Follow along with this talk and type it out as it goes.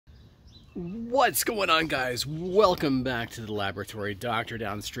What's going on, guys? Welcome back to the laboratory. Dr.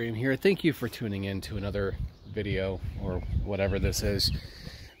 Downstream here. Thank you for tuning in to another video or whatever this is.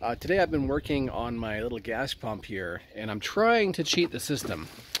 Today I've been working on my little gas pump here, and I'm trying to cheat the system.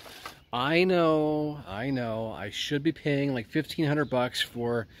 I know, I should be paying like 1,500 bucks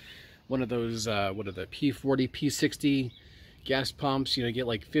for one of those, what are the P40, P60 gas pumps. You know, get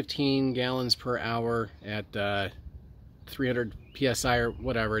like 15 gallons per hour at 300 PSI or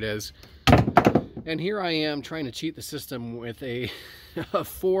whatever it is. And here I am trying to cheat the system with a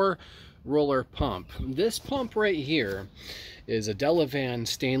 4-roller pump. This pump right here is a Delavan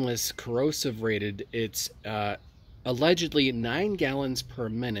stainless corrosive rated. It's allegedly 9 gallons per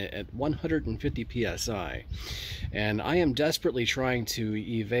minute at 150 PSI. And I am desperately trying to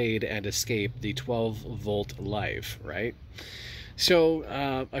evade and escape the 12-volt life, right? So,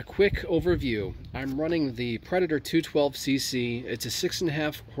 a quick overview. I'm running the Predator 212cc. It's a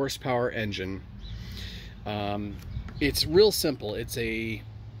 6.5 horsepower engine. It's real simple. It's a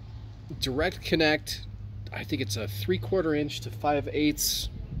direct connect. I think it's a 3/4 inch to 5/8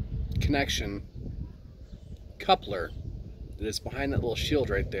 connection coupler that's behind that little shield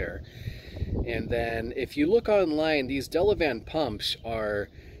right there. And then if you look online, these Delavan pumps are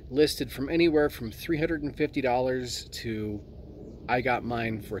listed from anywhere from $350 to I got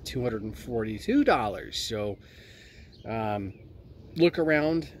mine for $242. So look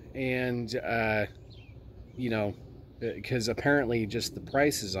around and you know, because apparently just the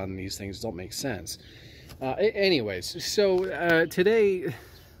prices on these things don't make sense. Anyways, so today,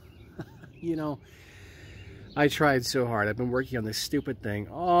 you know, I tried so hard. I've been working on this stupid thing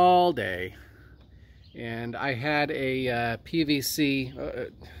all day, and I had a PVC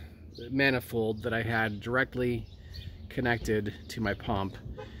manifold that I had directly connected to my pump,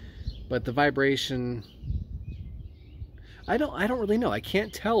 but the vibration, I don't really know. I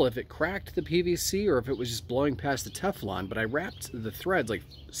can't tell if it cracked the PVC or if it was just blowing past the Teflon, but I wrapped the threads like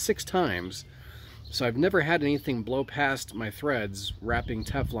 6 times. So I've never had anything blow past my threads wrapping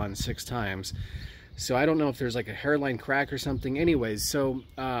Teflon 6 times. So I don't know if there's like a hairline crack or something. Anyways, so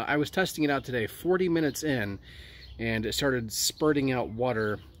I was testing it out today, 40 minutes in, and it started spurting out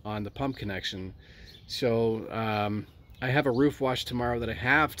water on the pump connection. So I have a roof wash tomorrow that I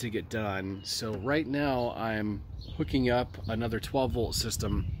have to get done. So right now I'm hooking up another 12-volt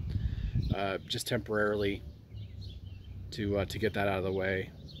system just temporarily to get that out of the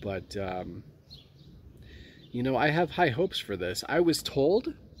way. But you know, I have high hopes for this. I was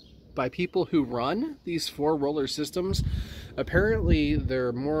told by people who run these 4-roller systems, apparently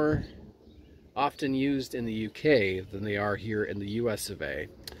they're more often used in the UK than they are here in the US of A.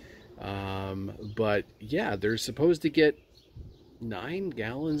 But yeah, they're supposed to get 9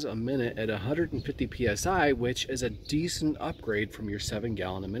 gallons a minute at 150 PSI, which is a decent upgrade from your 7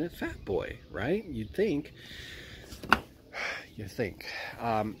 gallon a minute Fat Boy, right? You'd think. You think.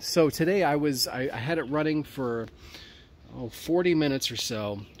 So today I had it running for 40 minutes or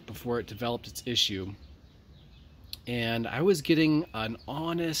so before it developed its issue. And I was getting an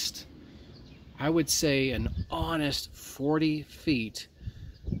honest, I would say an honest 40 feet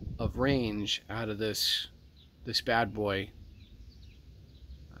of range out of this bad boy.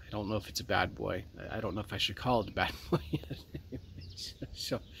 I don't know if it's a bad boy. I don't know if I should call it a bad boy yet.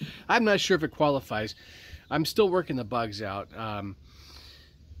 So I'm not sure if it qualifies. I'm still working the bugs out.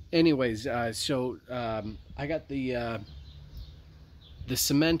 Anyways, so I got the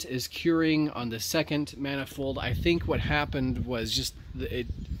cement is curing on the second manifold. I think what happened was just the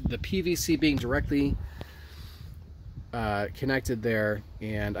PVC being directly connected there,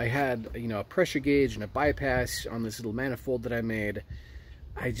 and I had, you know, a pressure gauge and a bypass on this little manifold that I made.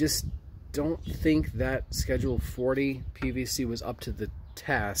 I just don't think that Schedule 40 PVC was up to the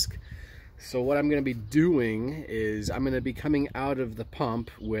task. So what I'm going to be doing is I'm going to be coming out of the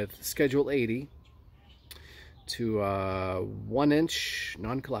pump with Schedule 80 to 1-inch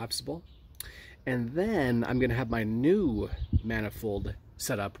non-collapsible, and then I'm going to have my new manifold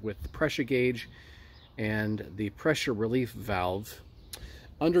set up with the pressure gauge and the pressure relief valve.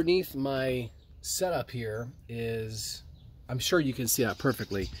 Underneath my setup here is, I'm sure you can see that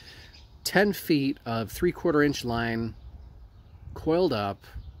perfectly, 10 feet of 3/4 inch line coiled up,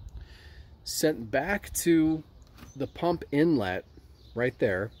 sent back to the pump inlet right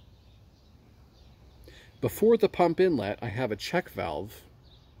there. Before the pump inlet, I have a check valve.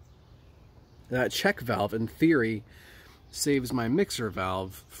 That check valve, in theory, saves my mixer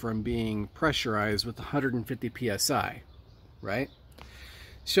valve from being pressurized with 150 PSI, right?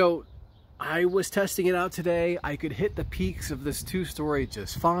 So I was testing it out today. I could hit the peaks of this 2-story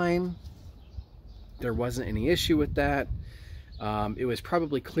just fine. There wasn't any issue with that. It was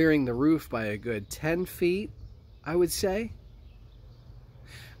probably clearing the roof by a good 10 feet, I would say.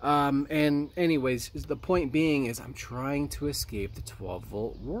 And anyways, the point being is I'm trying to escape the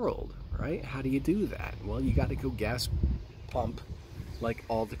 12-volt world, right? How do you do that? Well, you got to go gas pump like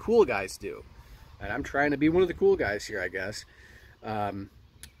all the cool guys do. And I'm trying to be one of the cool guys here, I guess.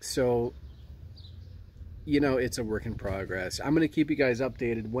 So, you know, it's a work in progress. I'm going to keep you guys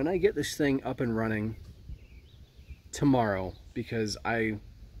updated when I get this thing up and running tomorrow, because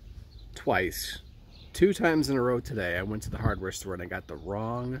two times in a row today, I went to the hardware store and I got the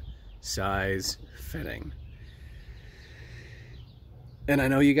wrong size fitting. And I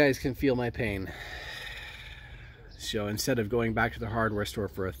know you guys can feel my pain. So instead of going back to the hardware store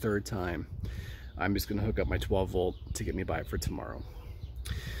for a third time, I'm just going to hook up my 12-volt to get me by for tomorrow.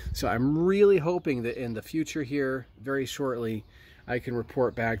 So I'm really hoping that in the future here, very shortly, I can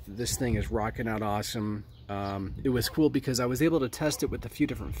report back that this thing is rocking out awesome. It was cool because I was able to test it with a few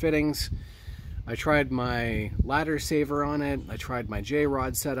different fittings. I tried my ladder saver on it. I tried my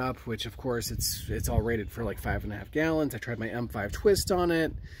J-rod setup, which of course it's all rated for like 5.5 gallons. I tried my M5 twist on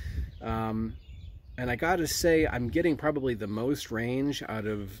it. And I gotta say, I'm getting probably the most range out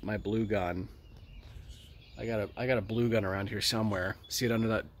of my blue gun. I got a blue gun around here somewhere. See it under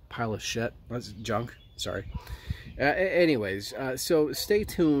that pile of shit? That's junk. Sorry. Anyways, so stay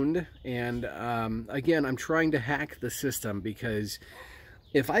tuned. And again, I'm trying to hack the system, because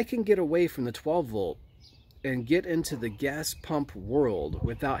if I can get away from the 12-volt and get into the gas pump world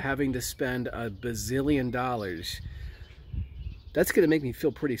without having to spend a bazillion dollars, that's going to make me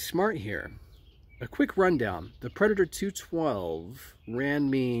feel pretty smart here. A quick rundown. The Predator 212 ran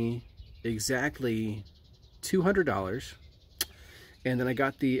me exactly $200, and then I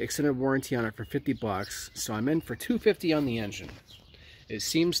got the extended warranty on it for 50 bucks, so I'm in for $250 on the engine. It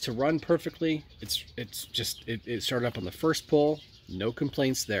seems to run perfectly. It started up on the first pull, no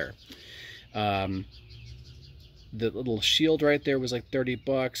complaints there. The little shield right there was like 30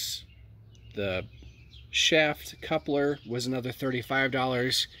 bucks. The shaft coupler was another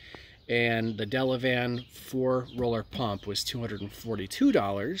 $35, and the Delavan 4-roller pump was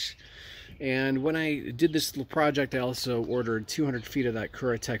 $242. And when I did this little project, I also ordered 200 feet of that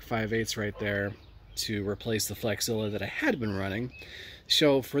Curatech 5/8 right there to replace the Flexilla that I had been running.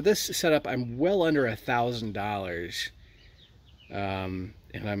 So for this setup, I'm well under $1,000. And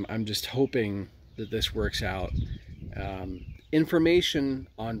I'm just hoping that this works out. Information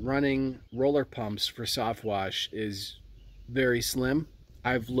on running roller pumps for soft wash is very slim.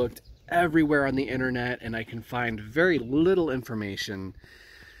 I've looked everywhere on the internet and I can find very little information.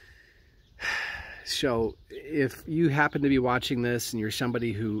 So if you happen to be watching this and you're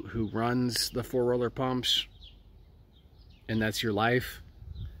somebody who runs the 4-roller pumps and that's your life,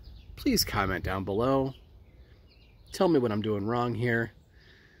 please comment down below. Tell me what I'm doing wrong here.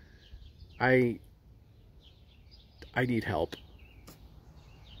 I need help.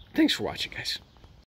 Thanks for watching, guys.